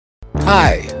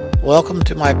Hi, welcome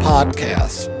to my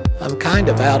podcast. I'm kind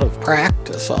of out of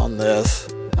practice on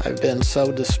this. I've been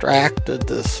so distracted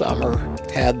this summer.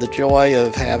 Had the joy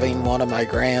of having one of my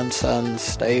grandsons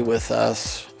stay with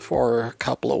us for a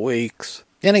couple of weeks.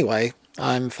 Anyway,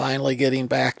 I'm finally getting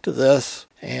back to this,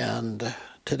 and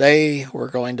today we're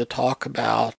going to talk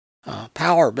about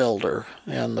PowerBuilder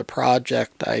and the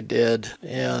project I did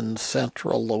in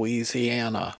central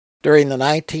Louisiana. During the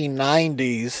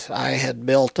 1990s, I had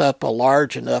built up a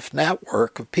large enough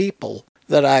network of people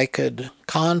that I could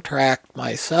contract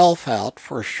myself out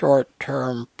for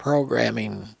short-term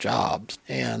programming jobs,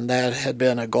 and that had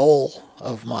been a goal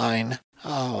of mine.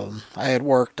 I had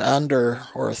worked under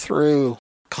or through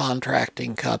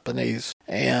contracting companies,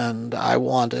 and I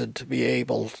wanted to be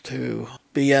able to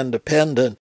be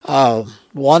independent.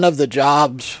 One of the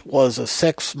jobs was a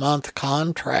 6-month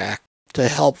contract to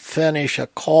help finish a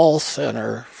call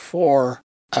center for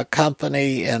a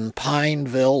company in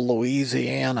Pineville,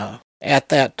 Louisiana. At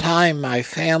that time, my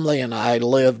family and I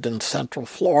lived in Central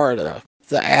Florida.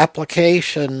 The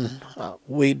application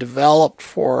we developed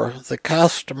for the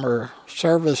customer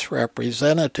service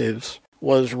representatives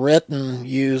was written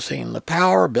using the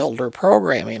PowerBuilder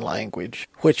programming language,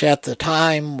 which at the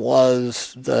time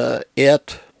was the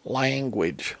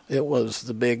language. It was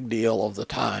the big deal of the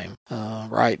time.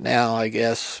 Right now, I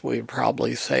guess we'd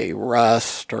probably say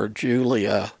Rust or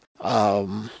Julia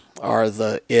are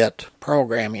the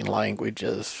programming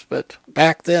languages. But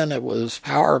back then, it was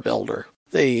PowerBuilder.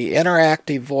 The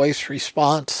interactive voice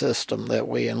response system that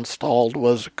we installed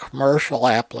was a commercial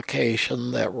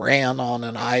application that ran on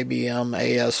an IBM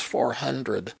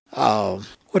AS400,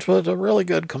 which was a really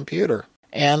good computer.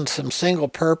 And some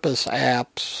single-purpose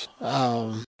apps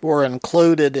were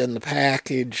included in the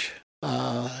package,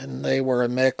 and they were a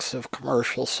mix of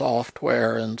commercial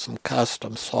software and some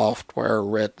custom software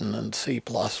written in C++.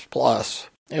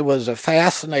 It was a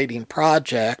fascinating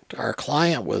project. Our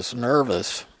client was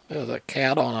nervous. It was a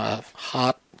cat on a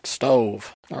hot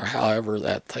stove, or however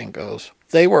that thing goes.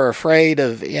 They were afraid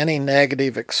of any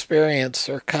negative experience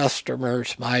their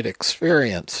customers might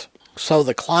experience. So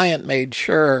the client made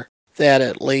sure that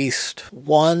at least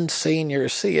one senior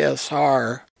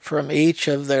CSR from each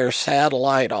of their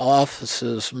satellite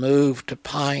offices moved to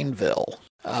Pineville.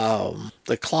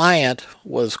 The client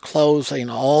was closing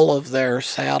all of their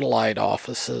satellite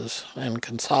offices and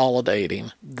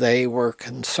consolidating. They were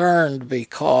concerned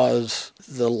because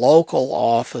the local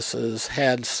offices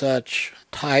had such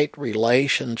tight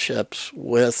relationships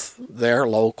with their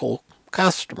local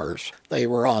customers. They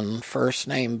were on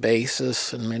first-name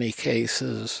basis in many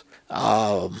cases.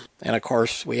 And of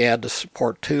course, we had to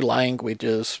support 2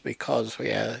 languages because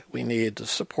we needed to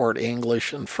support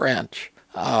English and French.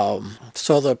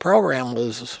 So the program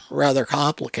was rather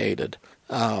complicated.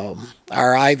 Our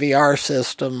IVR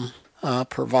system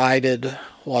provided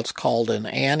what's called an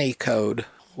ANI code,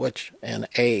 which an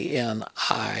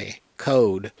ANI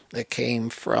code that came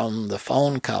from the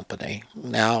phone company.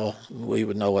 Now we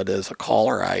would know it as a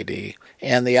caller ID.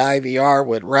 And the IVR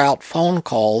would route phone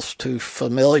calls to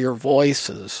familiar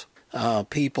voices,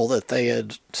 people that they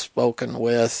had spoken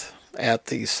with at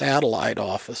the satellite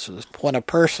offices. When a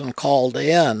person called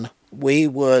in, we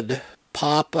would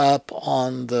pop up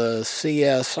on the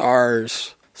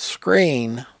CSR's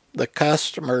screen the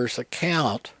customer's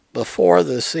account before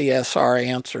the CSR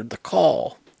answered the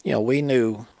call. We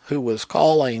knew who was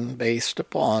calling based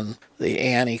upon the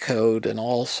ANI code and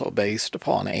also based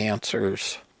upon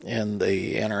answers in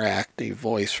the interactive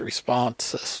voice response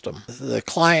system. The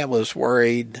client was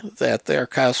worried that their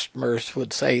customers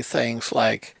would say things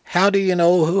like, "How do you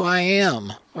know who I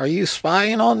am? Are you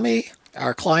spying on me?"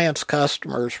 Our client's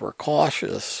customers were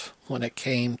cautious when it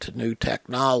came to new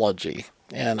technology,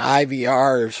 and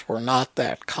IVRs were not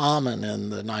that common in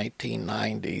the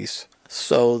 1990s.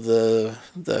 So the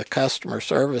customer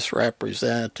service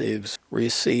representatives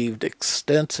received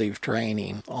extensive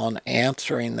training on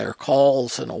answering their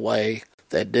calls in a way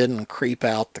that didn't creep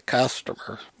out the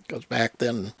customer, because back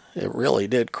then it really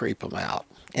did creep them out.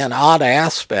 An odd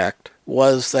aspect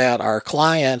was that our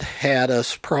client had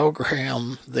us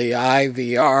program the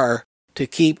IVR to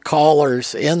keep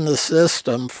callers in the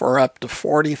system for up to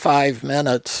 45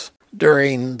 minutes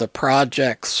during the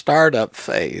project startup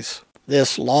phase.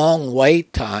 This long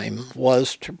wait time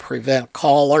was to prevent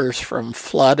callers from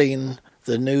flooding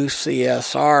the new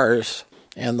CSRs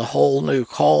and the whole new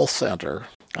call center.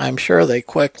 I'm sure they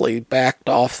quickly backed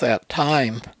off that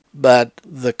time, but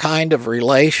the kind of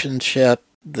relationship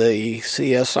the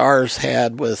CSRs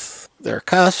had with their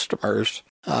customers,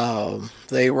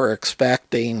 they were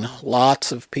expecting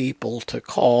lots of people to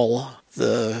call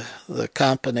the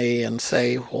company and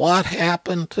say, what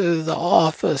happened to the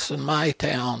office in my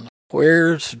town?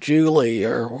 Where's Julie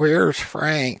or where's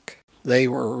Frank? They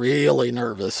were really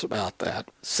nervous about that.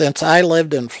 Since I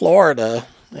lived in Florida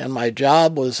and my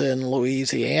job was in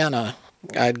Louisiana,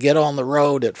 I'd get on the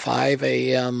road at 5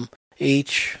 a.m.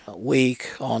 each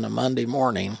week on a Monday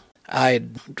morning.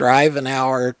 I'd drive an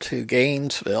hour to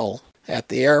Gainesville. At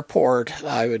the airport,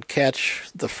 I would catch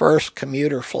the first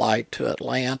commuter flight to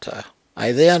Atlanta.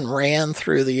 I then ran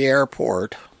through the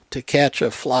airport to catch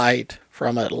a flight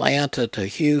from Atlanta to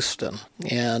Houston.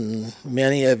 And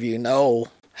many of you know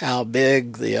how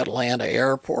big the Atlanta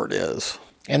airport is.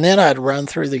 And then I'd run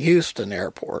through the Houston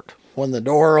airport. When the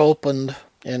door opened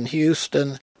in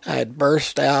Houston, I'd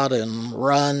burst out and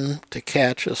run to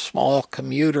catch a small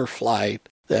commuter flight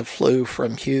that flew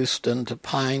from Houston to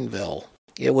Pineville.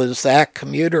 It was that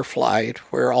commuter flight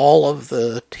where all of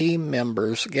the team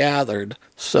members gathered,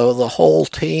 so the whole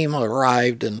team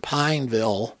arrived in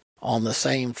Pineville on the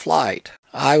same flight.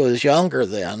 I was younger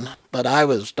then, but I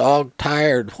was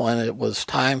dog-tired when it was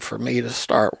time for me to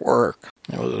start work.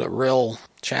 It was a real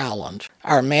challenge.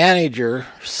 Our manager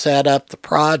set up the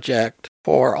project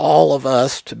for all of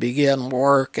us to begin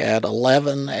work at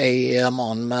 11 a.m.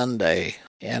 on Monday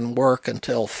and work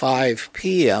until 5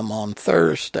 p.m. on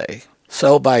Thursday.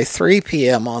 So by 3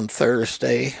 p.m. on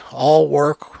Thursday, all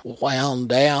work wound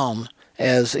down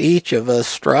as each of us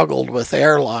struggled with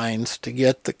airlines to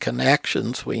get the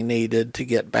connections we needed to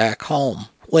get back home.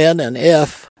 When and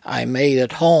if I made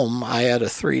it home, I had a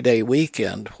 3-day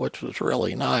weekend, which was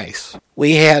really nice.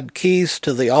 We had keys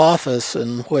to the office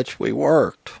in which we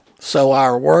worked, so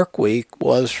our work week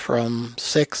was from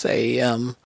 6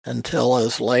 a.m. until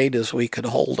as late as we could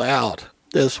hold out.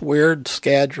 This weird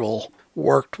schedule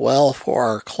worked well for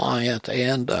our client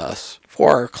and us.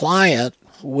 For our client,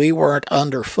 we weren't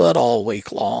underfoot all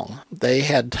week long. They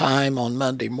had time on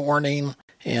Monday morning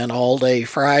and all day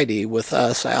Friday with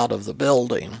us out of the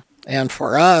building. And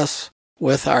for us,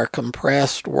 with our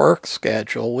compressed work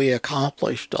schedule, we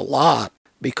accomplished a lot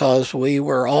because we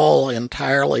were all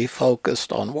entirely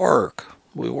focused on work.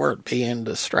 We weren't being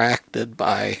distracted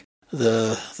by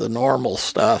the normal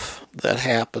stuff that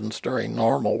happens during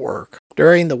normal work.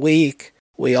 During the week,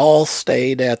 we all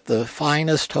stayed at the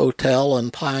finest hotel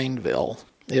in Pineville.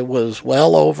 It was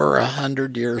well over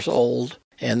 100 years old,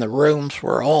 and the rooms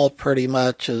were all pretty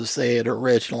much as they had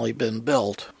originally been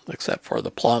built, except for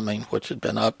the plumbing, which had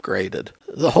been upgraded.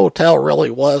 The hotel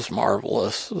really was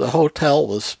marvelous. The hotel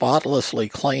was spotlessly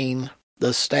clean.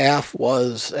 The staff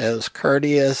was as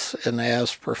courteous and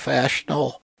as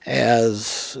professional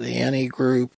as any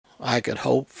group I could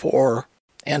hope for.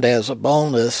 And as a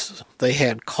bonus, they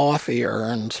had coffee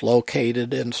urns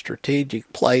located in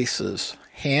strategic places.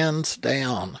 Hands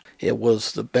down, it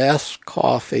was the best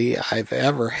coffee I've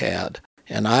ever had.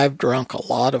 And I've drunk a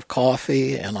lot of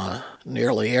coffee in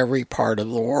nearly every part of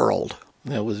the world.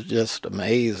 It was just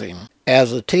amazing.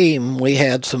 As a team, we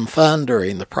had some fun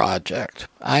during the project.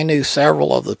 I knew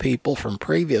several of the people from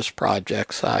previous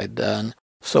projects I'd done,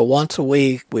 so once a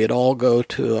week we'd all go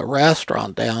to a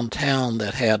restaurant downtown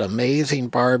that had amazing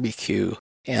barbecue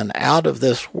and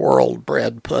out-of-this-world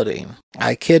bread pudding.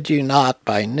 I kid you not,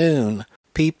 by noon,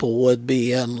 people would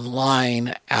be in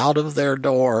line out of their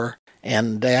door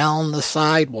and down the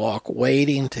sidewalk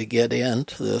waiting to get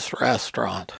into this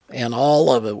restaurant. And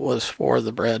all of it was for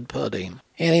the bread pudding.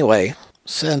 Anyway,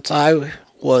 since I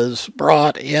was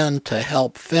brought in to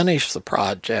help finish the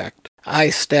project,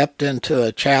 I stepped into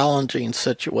a challenging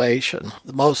situation.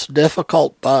 The most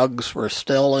difficult bugs were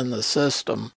still in the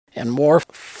system, and more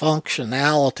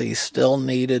functionality still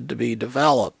needed to be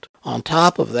developed. On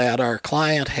top of that, our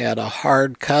client had a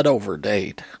hard cutover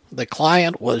date. The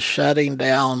client was shutting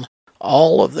down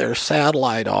all of their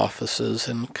satellite offices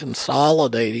and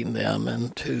consolidating them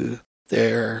into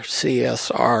their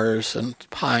CSRs in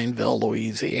Pineville,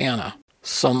 Louisiana.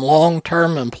 Some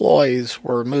long-term employees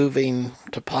were moving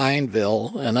to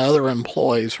Pineville, and other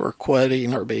employees were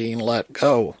quitting or being let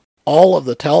go. All of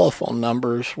the telephone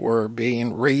numbers were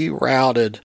being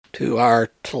rerouted to our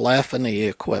telephony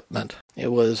equipment.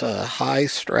 It was a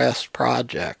high-stress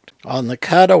project. On the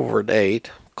cutover date,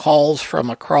 calls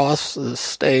from across the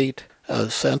state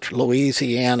of central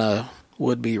Louisiana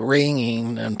would be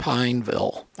ringing in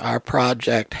Pineville. Our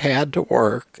project had to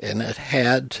work, and it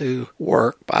had to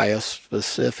work by a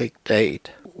specific date.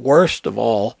 Worst of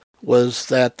all was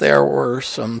that there were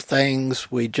some things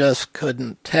we just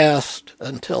couldn't test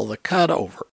until the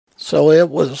cutover. So it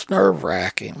was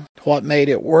nerve-wracking. What made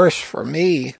it worse for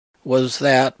me was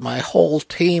that my whole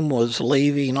team was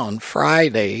leaving on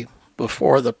Friday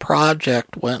before the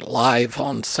project went live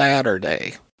on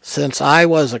Saturday. Since I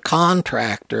was a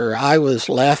contractor, I was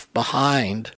left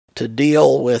behind to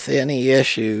deal with any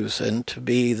issues and to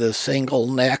be the single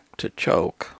neck to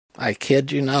choke. I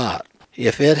kid you not.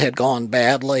 If it had gone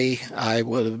badly, I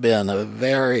would have been a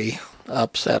very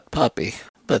upset puppy,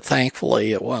 but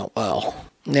thankfully it went well.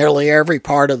 Nearly every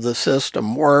part of the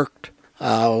system worked.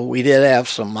 We did have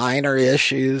some minor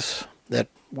issues that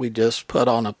we just put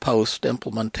on a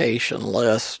post-implementation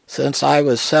list. Since I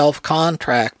was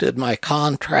self-contracted, my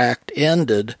contract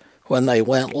ended when they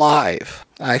went live.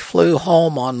 I flew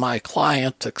home on my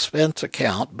client's expense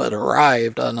account but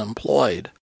arrived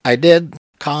unemployed. I did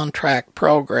contract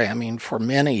programming for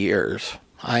many years.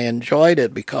 I enjoyed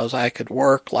it because I could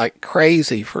work like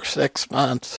crazy for 6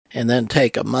 months and then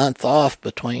take a month off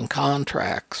between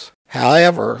contracts.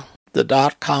 However, the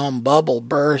dot-com bubble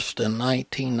burst in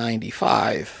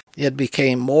 1995. It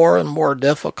became more and more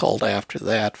difficult after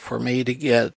that for me to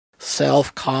get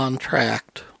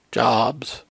self-contract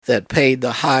jobs that paid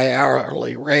the high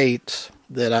hourly rates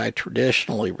that I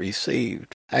traditionally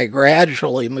received. I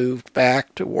gradually moved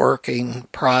back to working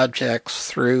projects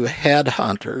through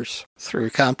headhunters,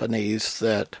 through companies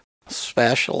that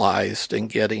specialized in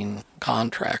getting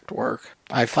contract work.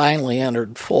 I finally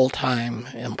entered full-time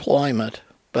employment,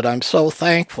 but I'm so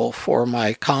thankful for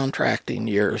my contracting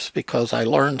years because I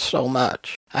learned so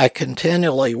much. I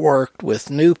continually worked with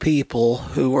new people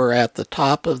who were at the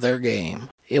top of their game.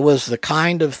 It was the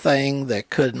kind of thing that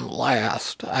couldn't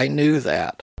last. I knew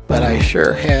that, but I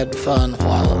sure had fun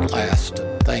while it lasted.